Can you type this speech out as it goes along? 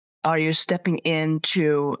Are you stepping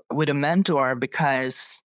into with a mentor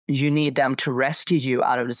because you need them to rescue you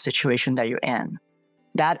out of the situation that you're in?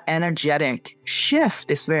 That energetic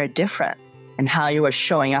shift is very different, and how you are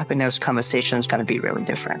showing up in those conversations is going to be really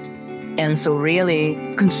different. And so really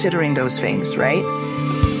considering those things, right?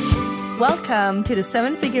 Welcome to the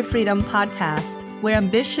Seven Figure Freedom Podcast, where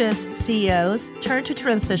ambitious CEOs turn to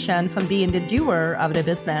transition from being the doer of the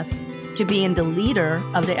business to being the leader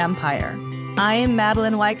of the empire. I am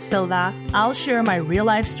Madeline White Silva. I'll share my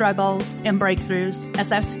real-life struggles and breakthroughs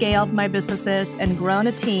as I've scaled my businesses and grown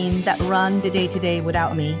a team that run the day-to-day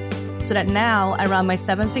without me, so that now I run my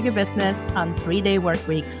seven-figure business on 3-day work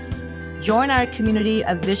weeks. Join our community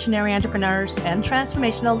of visionary entrepreneurs and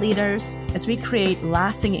transformational leaders as we create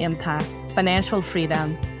lasting impact, financial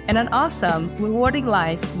freedom, and an awesome, rewarding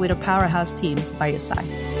life with a powerhouse team by your side.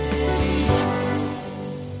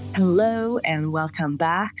 Hello and welcome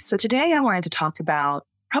back. So today I wanted to talk about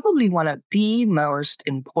probably one of the most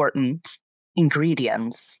important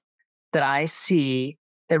ingredients that I see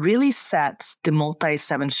that really sets the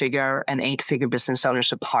multi-7-figure and 8-figure business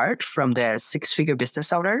owners apart from the 6-figure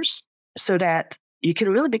business owners, so that you can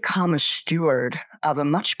really become a steward of a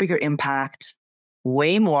much bigger impact,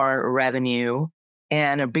 way more revenue,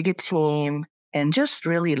 and a bigger team, and just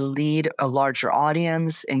really lead a larger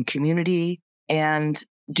audience and community, and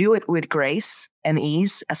do it with grace and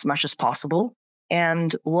ease as much as possible.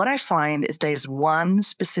 And what I find is there's one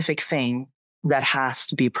specific thing that has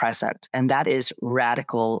to be present, and that is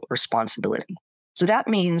radical responsibility. So that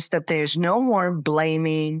means that there's no more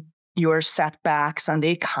blaming your setbacks on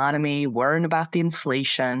the economy, worrying about the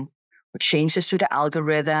inflation, or changes to the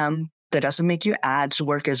algorithm that doesn't make your ads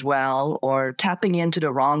work as well, or tapping into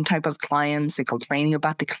the wrong type of clients and complaining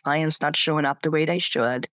about the clients not showing up the way they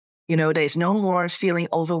should. There's no more feeling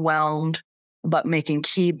overwhelmed about making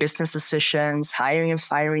key business decisions, hiring and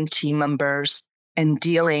firing team members, and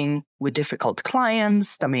dealing with difficult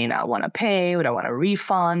clients that may not want to pay, or they want a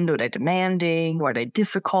refund, or they're demanding, or they're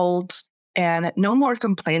difficult. And no more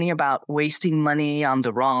complaining about wasting money on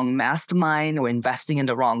the wrong mastermind, or investing in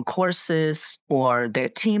the wrong courses, or their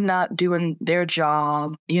team not doing their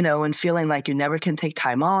job, and feeling like you never can take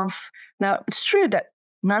time off. Now, it's true that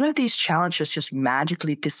none of these challenges just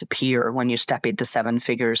magically disappear when you step into 7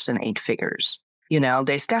 figures and 8 figures.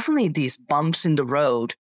 There's definitely these bumps in the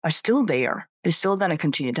road are still there. They're still going to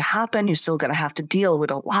continue to happen. You're still going to have to deal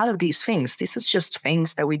with a lot of these things. This is just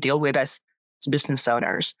things that we deal with as business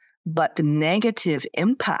owners. But the negative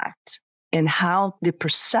impact and how the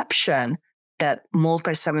perception that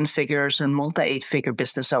multi-7 figures and multi-8-figure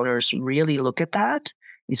business owners really look at that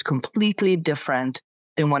is completely different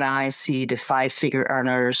than when I see the 5-figure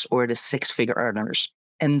earners or the 6-figure earners.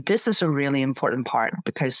 And this is a really important part,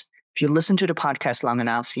 because if you listen to the podcast long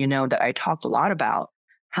enough, you know that I talk a lot about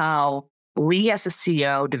how we as a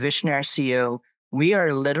CEO, the visionary CEO, we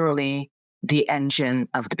are literally the engine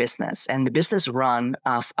of the business, and the business run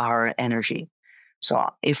off our energy. So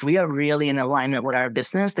if we are really in alignment with our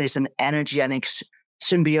business, there's an energetic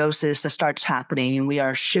symbiosis that starts happening, and we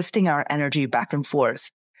are shifting our energy back and forth.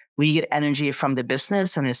 We get energy from the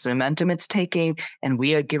business and its momentum it's taking, and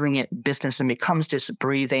we are giving it business, and becomes this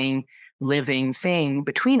breathing, living thing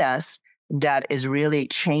between us that is really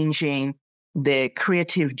changing the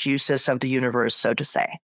creative juices of the universe, so to say,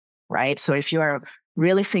 right? So if you are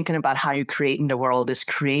really thinking about how you create in the world, is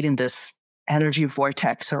creating this energy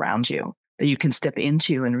vortex around you that you can step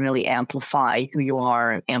into and really amplify who you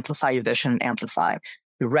are, and amplify your vision, amplify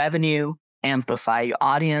your revenue, amplify your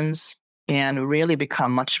audience, and really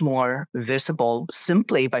become much more visible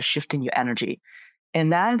simply by shifting your energy.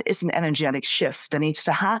 And that is an energetic shift that needs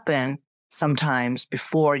to happen sometimes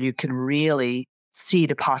before you can really see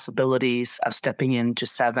the possibilities of stepping into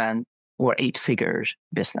 7 or 8-figure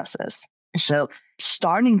businesses. So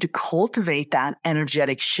starting to cultivate that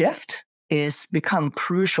energetic shift is become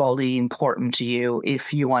crucially important to you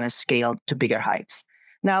if you want to scale to bigger heights.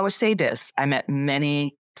 Now, I would say this. I met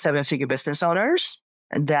many 7-figure business owners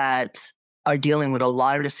that are dealing with a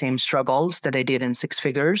lot of the same struggles that I did in 6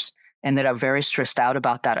 figures, and that are very stressed out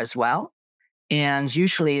about that as well. And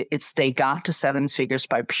usually it's they got to 7 figures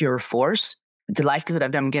by pure force. The likelihood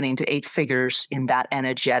of them getting to 8 figures in that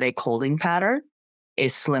energetic holding pattern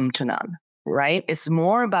is slim to none, right? It's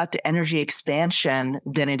more about the energy expansion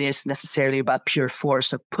than it is necessarily about pure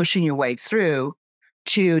force of pushing your way through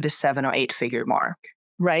to the 7 or 8 figure mark,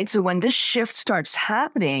 right? So when this shift starts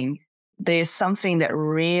happening, there's something that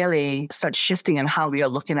really starts shifting in how we are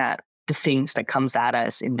looking at the things that comes at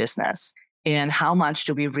us in business. And how much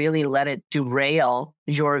do we really let it derail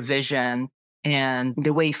your vision and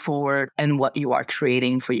the way forward and what you are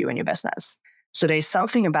creating for you in your business? So there's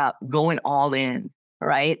something about going all in,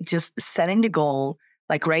 right? Just setting the goal.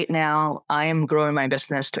 Like right now, I am growing my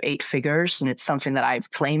business to 8 figures, and it's something that I'm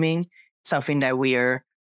claiming, something that we are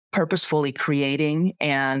purposefully creating,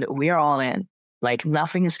 and we are all in. Like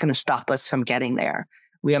nothing is going to stop us from getting there.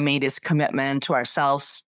 We have made this commitment to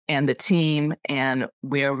ourselves and the team, and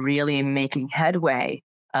we're really making headway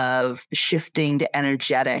of shifting the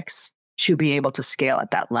energetics to be able to scale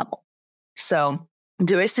at that level. So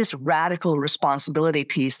there is this radical responsibility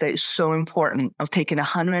piece that is so important of taking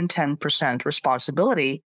 110%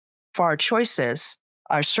 responsibility for our choices,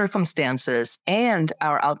 our circumstances, and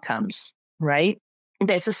our outcomes, right?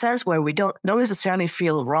 There's a sense where we don't necessarily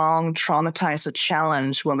feel wrong, traumatized, or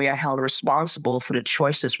challenged when we are held responsible for the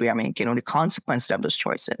choices we are making or the consequences of those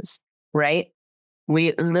choices, right?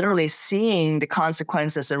 We literally seeing the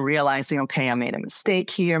consequences and realizing, okay, I made a mistake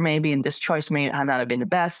here, maybe, and this choice may not have been the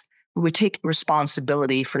best. We take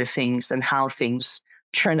responsibility for the things and how things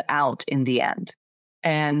turn out in the end.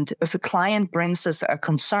 And if a client brings us a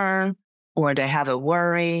concern or they have a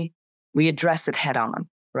worry, we address it head on,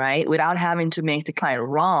 right? Without having to make the client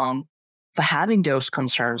wrong for having those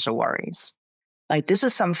concerns or worries. Like this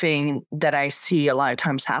is something that I see a lot of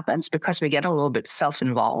times happens because we get a little bit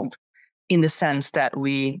self-involved in the sense that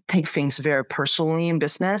we take things very personally in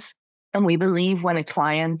business. And we believe when a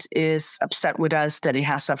client is upset with us that it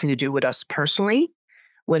has something to do with us personally,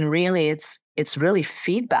 when really it's really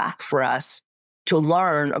feedback for us to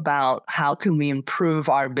learn about how can we improve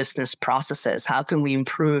our business processes, how can we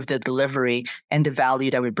improve the delivery and the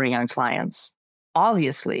value that we bring our clients.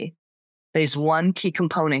 Obviously, there's one key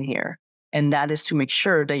component here, and that is to make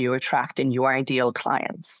sure that you're attracting your ideal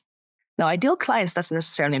clients. Now, ideal clients doesn't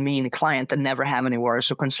necessarily mean a client that never have any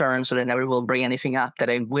worries or concerns or that never will bring anything up that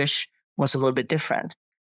I wish was a little bit different.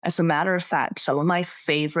 As a matter of fact, some of my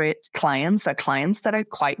favorite clients are clients that are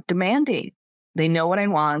quite demanding. They know what I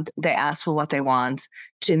want. They ask for what they want.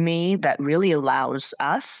 To me, that really allows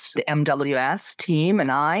us, the MWS team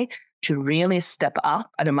and I, to really step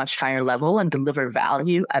up at a much higher level and deliver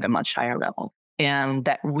value at a much higher level. And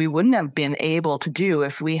that we wouldn't have been able to do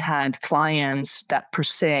if we had clients that per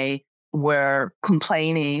se were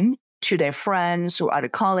complaining to their friends or other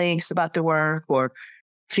colleagues about the work or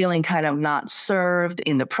feeling kind of not served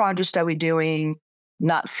in the projects that we're doing,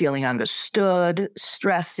 not feeling understood,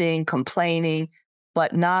 stressing, complaining,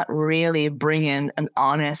 but not really bringing an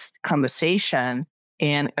honest conversation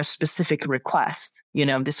and a specific request. You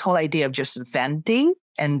know, this whole idea of just venting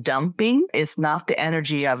and dumping is not the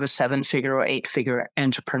energy of a 7-figure or 8-figure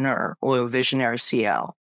entrepreneur or a visionary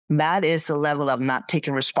CEO. That is the level of not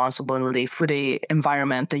taking responsibility for the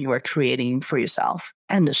environment that you are creating for yourself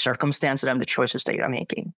and the circumstances and the choices that you're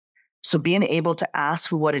making. So being able to ask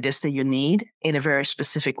for what it is that you need in a very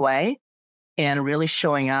specific way and really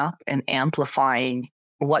showing up and amplifying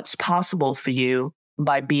what's possible for you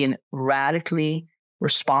by being radically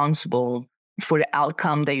responsible for the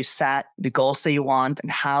outcome that you set, the goals that you want,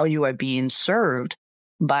 and how you are being served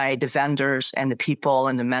by the vendors and the people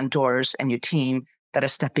and the mentors and your team that are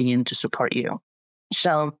stepping in to support you.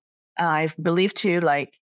 So I believe too,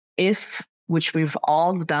 like which we've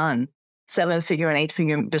all done, 7-figure and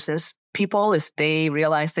 8-figure business people, if they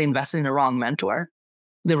realize they invested in the wrong mentor,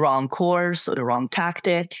 the wrong course or the wrong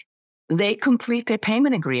tactic, they complete their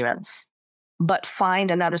payment agreements, but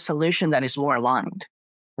find another solution that is more aligned,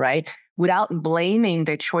 right? Without blaming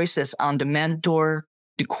their choices on the mentor,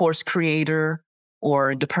 the course creator,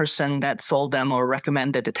 or the person that sold them or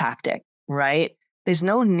recommended the tactic, right? There's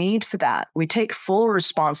no need for that. We take full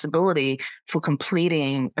responsibility for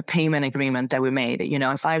completing a payment agreement that we made. You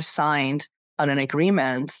know, if I've signed on an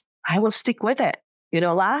agreement, I will stick with it. You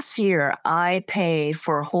know, last year, I paid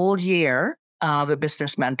for a whole year of a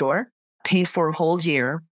business mentor, paid for a whole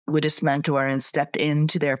year with this mentor and stepped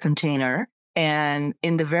into their container. And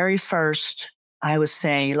in the very first, I would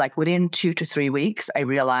say like within 2 to 3 weeks, I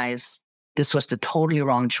realized this was the totally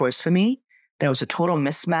wrong choice for me. There was a total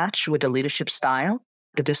mismatch with the leadership style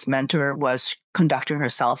that this mentor was conducting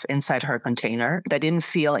herself inside her container. That didn't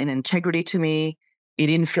feel in integrity to me. It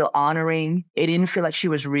didn't feel honoring. It didn't feel like she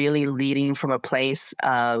was really leading from a place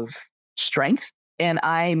of strength. And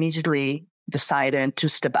I immediately decided to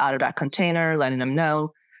step out of that container, letting them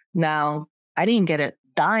know. Now, I didn't get a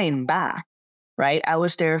dime back, right? I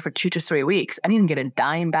was there for 2 to 3 weeks. I didn't get a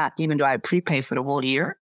dime back, even though I prepaid for the whole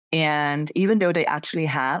year. And even though they actually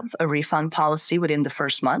have a refund policy within the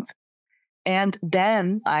first month. And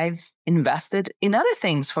then I've invested in other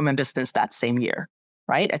things for my business that same year,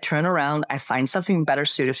 right? I turn around, I find something better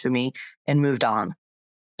suited for me and moved on.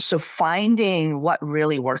 So finding what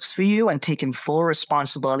really works for you and taking full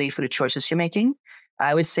responsibility for the choices you're making,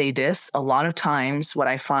 I would say this, a lot of times what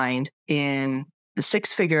I find in the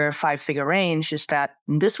 6-figure, 5-figure range is that,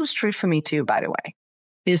 and this was true for me too, by the way,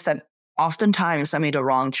 is that oftentimes I made a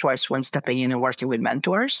wrong choice when stepping in and working with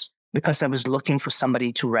mentors because I was looking for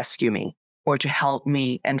somebody to rescue me or to help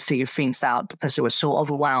me and figure things out because I was so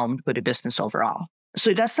overwhelmed with the business overall.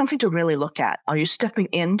 So that's something to really look at. Are you stepping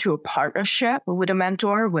into a partnership with a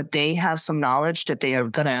mentor where they have some knowledge that they are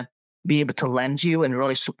going to be able to lend you and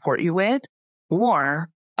really support you with? Or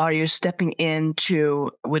are you stepping into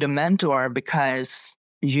with a mentor because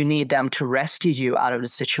you need them to rescue you out of the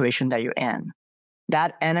situation that you're in?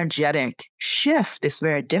 That energetic shift is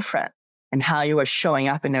very different, and how you are showing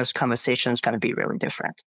up in those conversations is going to be really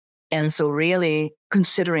different. And so really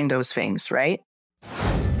considering those things, right?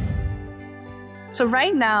 So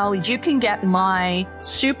right now, you can get my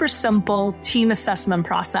super simple team assessment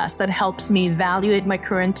process that helps me evaluate my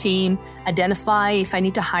current team, identify if I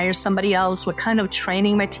need to hire somebody else, what kind of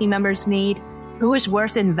training my team members need, who is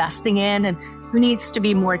worth investing in, and who needs to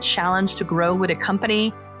be more challenged to grow with a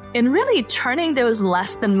company, and really turning those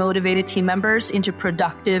less than motivated team members into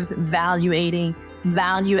productive, value-adding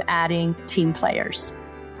team players.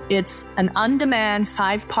 It's an on-demand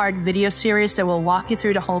 5-part video series that will walk you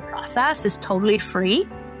through the whole process. It's totally free,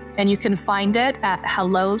 and you can find it at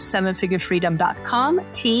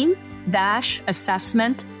hello7figurefreedom.com,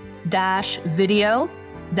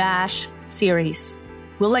 team-assessment-video-series.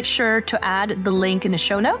 We'll make sure to add the link in the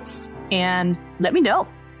show notes, and let me know.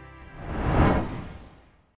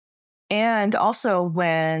 And also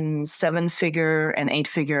when 7-figure and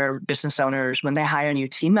 8-figure business owners, when they hire a new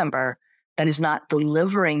team member that is not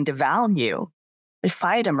delivering the value, they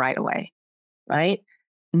fire them right away, right?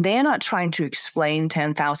 They're not trying to explain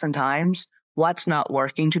 10,000 times what's not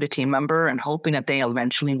working to the team member and hoping that they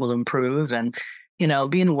eventually will improve and,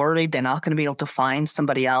 being worried they're not going to be able to find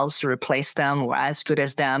somebody else to replace them or as good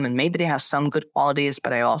as them. And maybe they have some good qualities,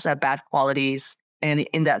 but they also have bad qualities. And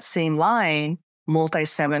in that same line,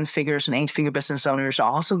 multi-7 figures and 8-figure business owners are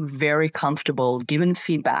also very comfortable giving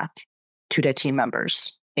feedback to their team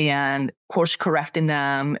members and course correcting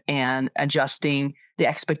them and adjusting the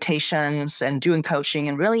expectations and doing coaching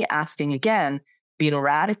and really asking again, being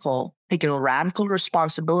radical, taking a radical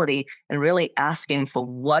responsibility and really asking for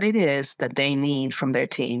what it is that they need from their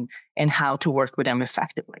team and how to work with them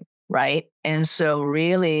effectively, right? And so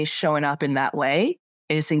really showing up in that way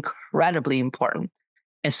is incredibly important,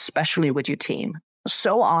 especially with your team.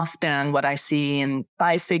 So often what I see in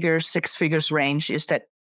 5 figures, 6 figures range is that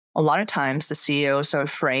a lot of times the CEOs are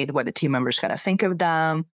afraid what the team members are going to think of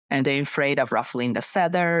them, and they're afraid of ruffling the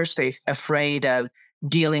feathers. They're afraid of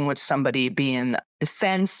dealing with somebody being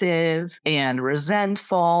defensive and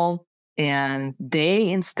resentful, and they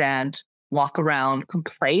instead walk around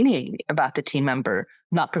complaining about the team member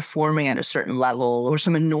not performing at a certain level or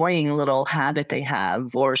some annoying little habit they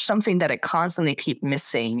have or something that they constantly keep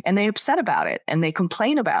missing, and they're upset about it and they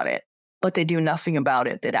complain about it. But they do nothing about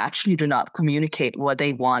it. They actually do not communicate what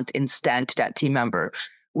they want instead to that team member,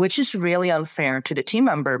 which is really unfair to the team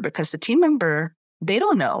member because the team member, they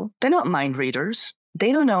don't know. They're not mind readers.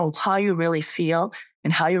 They don't know how you really feel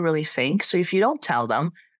and how you really think. So if you don't tell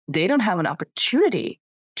them, they don't have an opportunity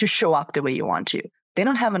to show up the way you want to. They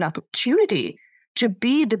don't have an opportunity to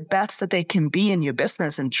be the best that they can be in your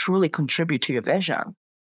business and truly contribute to your vision.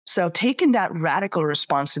 So taking that radical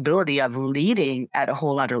responsibility of leading at a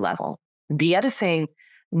whole other level. The other thing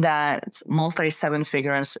that multi-7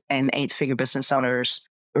 figures and 8-figure business owners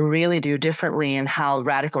really do differently in how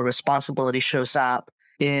radical responsibility shows up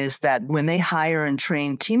is that when they hire and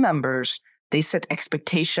train team members, they set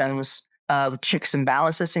expectations of checks and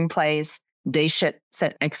balances in place. They set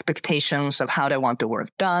expectations of how they want the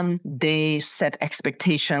work done. They set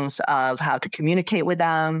expectations of how to communicate with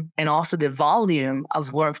them and also the volume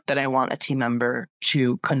of work that I want a team member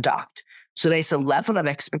to conduct. So there's a level of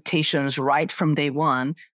expectations right from day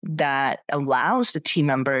one that allows the team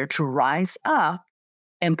member to rise up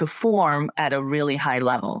and perform at a really high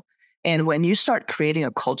level. And when you start creating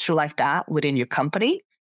a culture like that within your company,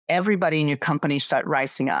 everybody in your company start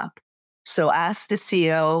rising up. So as the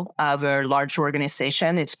CEO of a large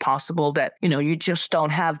organization, it's possible that, you just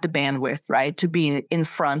don't have the bandwidth, right, to be in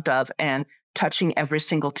front of and touching every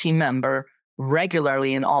single team member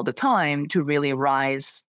regularly and all the time to really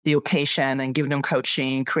rise the occasion and give them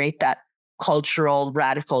coaching, create that cultural,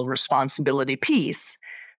 radical responsibility piece.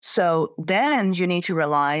 So then you need to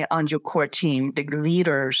rely on your core team, the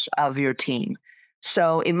leaders of your team.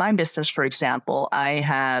 So in my business, for example, I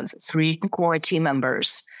have 3 core team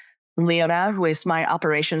members. Leona, who is my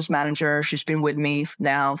operations manager, she's been with me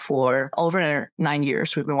now for over 9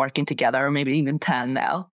 years. We've been working together, maybe even 10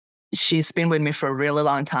 now. She's been with me for a really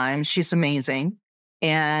long time. She's amazing.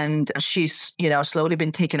 And she's, slowly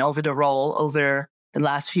been taking over the role over the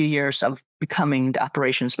last few years of becoming the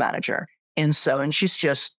operations manager. And she's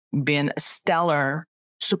just been a stellar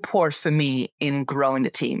support for me in growing the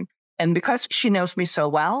team. And because she knows me so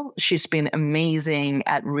well, she's been amazing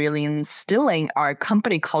at really instilling our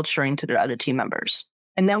company culture into the other team members.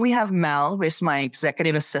 And then we have Mel, who is my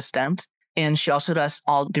executive assistant. And she also does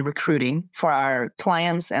all the recruiting for our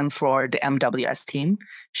clients and for the MWS team.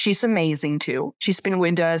 She's amazing too. She's been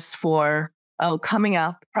with us for, coming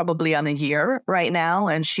up probably on a year right now.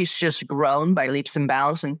 And she's just grown by leaps and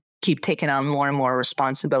bounds and keep taking on more and more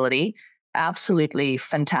responsibility. Absolutely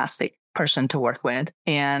fantastic person to work with.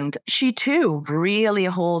 And she too really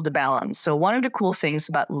hold the balance. So one of the cool things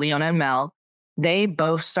about Leona and Mel, they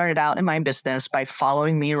both started out in my business by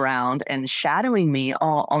following me around and shadowing me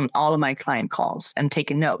on all of my client calls and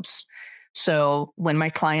taking notes. So when my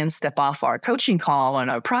clients step off our coaching call on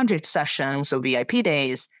our project sessions or VIP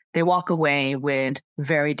days, they walk away with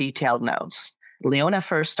very detailed notes. Leona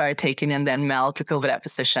first started taking, and then Mel took over that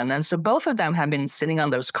position. And so both of them have been sitting on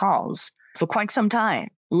those calls for quite some time,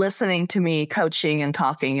 listening to me, coaching and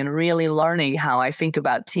talking and really learning how I think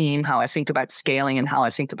about team, how I think about scaling, and how I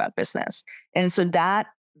think about business. And so that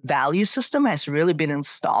value system has really been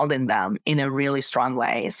installed in them in a really strong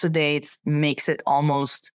way. So it makes it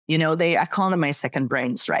almost, I call them my second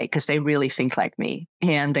brains, right? Because they really think like me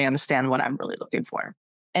and they understand what I'm really looking for.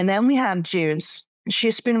 And then we have Jude.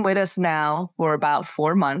 She's been with us now for about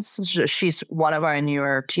 4 months. She's one of our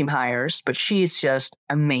newer team hires, but she's just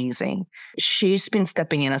amazing. She's been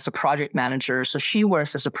stepping in as a project manager. So she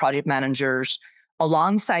works as a project manager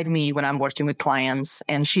alongside me when I'm working with clients,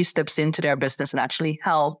 and she steps into their business and actually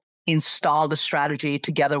help install the strategy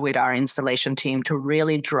together with our installation team to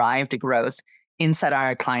really drive the growth inside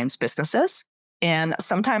our clients' businesses. And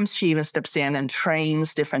sometimes she even steps in and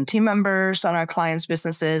trains different team members on our clients'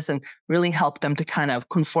 businesses and really help them to kind of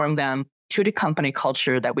conform them to the company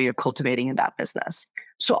culture that we are cultivating in that business.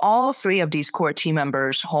 So all three of these core team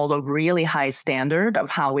members hold a really high standard of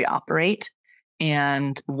how we operate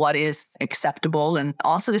and what is acceptable, and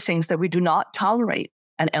also the things that we do not tolerate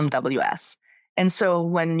at MWS. And so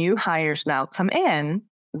when new hires now come in,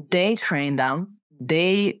 they train them,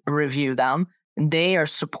 they review them, they are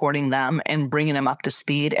supporting them and bringing them up to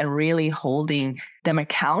speed and really holding them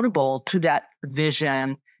accountable to that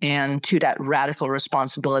vision and to that radical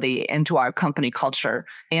responsibility into our company culture.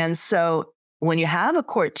 And so when you have a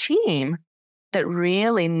core team that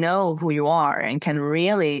really know who you are and can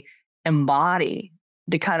really embody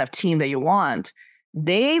the kind of team that you want,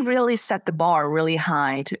 they really set the bar really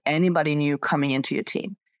high to anybody new coming into your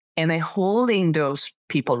team. And they're holding those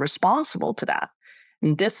people responsible to that.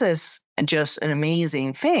 And this is just an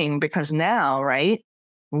amazing thing because now, right,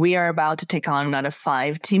 we are about to take on another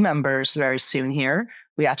 5 team members very soon here.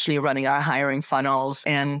 We're actually running our hiring funnels,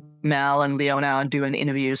 and Mel and Leona are doing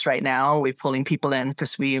interviews right now. We're pulling people in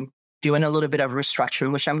because we're doing a little bit of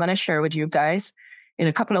restructuring, which I'm going to share with you guys in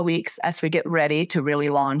a couple of weeks as we get ready to really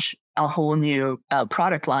launch a whole new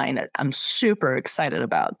product line that I'm super excited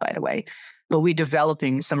about, by the way. But we're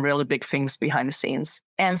developing some really big things behind the scenes.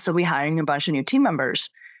 And so we're hiring a bunch of new team members.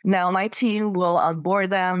 Now, my team will onboard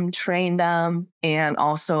them, train them, and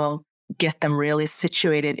also get them really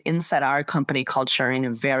situated inside our company culture in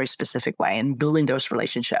a very specific way and building those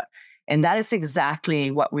relationships. And that is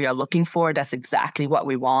exactly what we are looking for. That's exactly what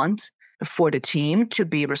we want for the team to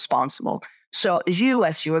be responsible. So you,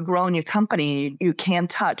 as you are growing your company, you can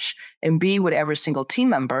touch and be with every single team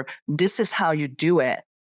member. This is how you do it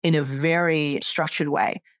in a very structured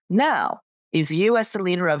way. Now, if you as the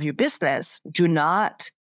leader of your business do not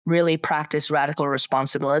really practice radical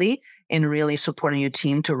responsibility and really supporting your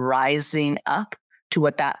team to rising up to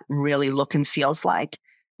what that really look and feels like,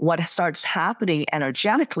 what starts happening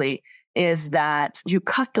energetically is that you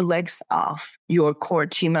cut the legs off your core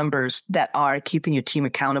team members that are keeping your team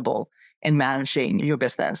accountable and managing your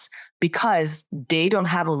business because they don't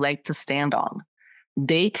have a leg to stand on.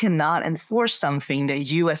 They cannot enforce something that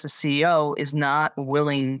you as a CEO is not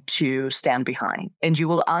willing to stand behind. And you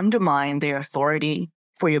will undermine their authority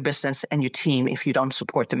for your business and your team if you don't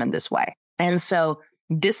support them in this way. And so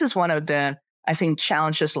this is one of the, I think,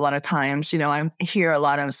 challenges a lot of times. I hear a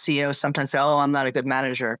lot of CEOs sometimes say, oh, I'm not a good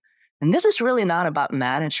manager. And this is really not about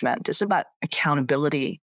management. It's about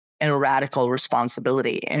accountability and radical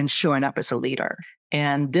responsibility and showing up as a leader.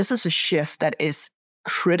 And this is a shift that is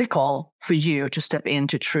critical for you to step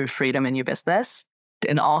into true freedom in your business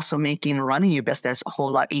and also making running your business a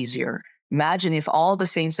whole lot easier Imagine if all the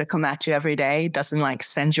things that come at you every day doesn't like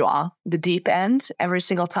send you off the deep end every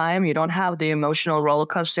single time. You don't have the emotional roller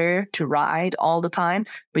coaster to ride all the time,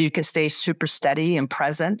 but you can stay super steady and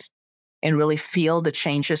present and really feel the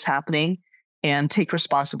changes happening and take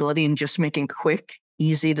responsibility in just making quick,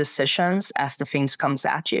 easy decisions as the things comes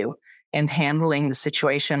at you and handling the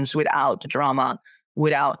situations without the drama,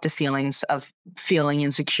 without the feelings of feeling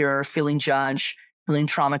insecure, feeling judged, feeling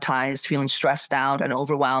traumatized, feeling stressed out and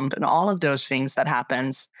overwhelmed, and all of those things that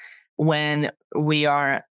happens when we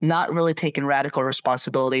are not really taking radical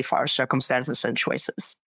responsibility for our circumstances and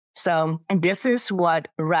choices. So this is what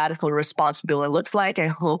radical responsibility looks like. I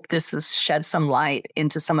hope this has shed some light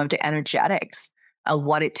into some of the energetics of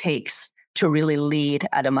what it takes to really lead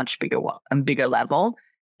at a much bigger level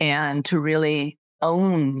and to really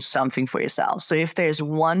own something for yourself. So if there's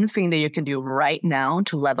one thing that you can do right now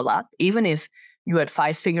to level up, even if you had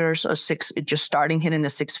 5 figures or 6, just starting hitting the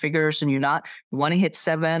 6 figures and you want to hit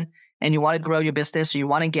 7 and you want to grow your business, or you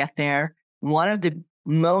want to get there, one of the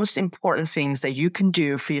most important things that you can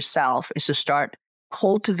do for yourself is to start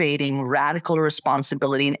cultivating radical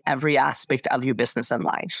responsibility in every aspect of your business and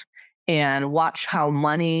life. And watch how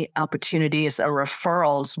money, opportunities, and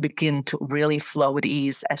referrals begin to really flow with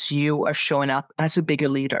ease as you are showing up as a bigger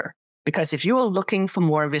leader. Because if you are looking for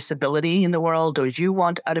more visibility in the world, or you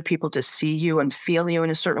want other people to see you and feel you in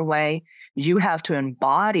a certain way, you have to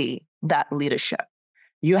embody that leadership.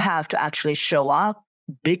 You have to actually show up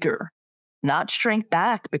bigger, not shrink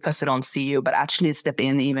back because they don't see you, but actually step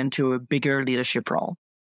in even to a bigger leadership role.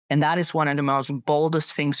 And that is one of the most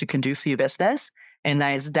boldest things you can do for your business. And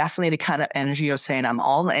that is definitely the kind of energy of saying, I'm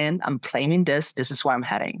all in, I'm claiming this is where I'm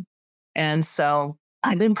heading. And so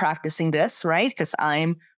I've been practicing this, right? Because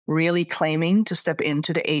I'm really claiming to step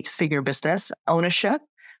into the 8-figure business ownership,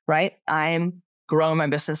 right? I'm growing my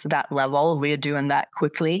business at that level. We're doing that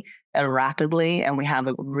quickly and rapidly, and we have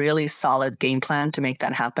a really solid game plan to make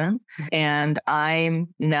that happen. And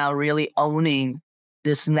I'm now really owning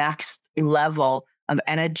this next level of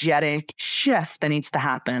energetic shift that needs to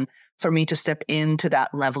happen for me to step into that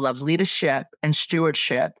level of leadership and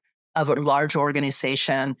stewardship of a large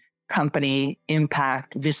organization, company,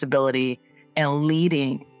 impact, visibility, and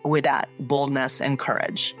leading with that boldness and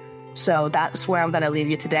courage. So that's where I'm going to leave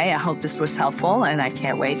you today. I hope this was helpful, and I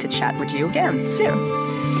can't wait to chat with you again soon.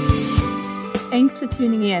 Thanks for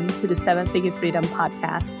tuning in to the 7-Figure Freedom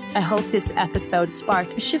Podcast. I hope this episode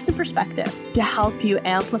sparked a shift in perspective to help you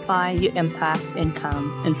amplify your impact,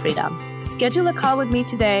 income, and freedom. Schedule a call with me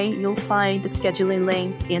today. You'll find the scheduling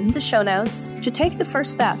link in the show notes to take the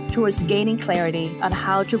first step towards gaining clarity on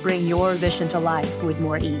how to bring your vision to life with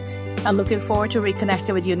more ease. I'm looking forward to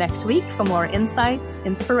reconnecting with you next week for more insights,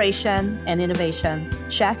 inspiration, and innovation.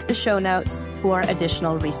 Check the show notes for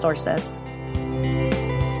additional resources.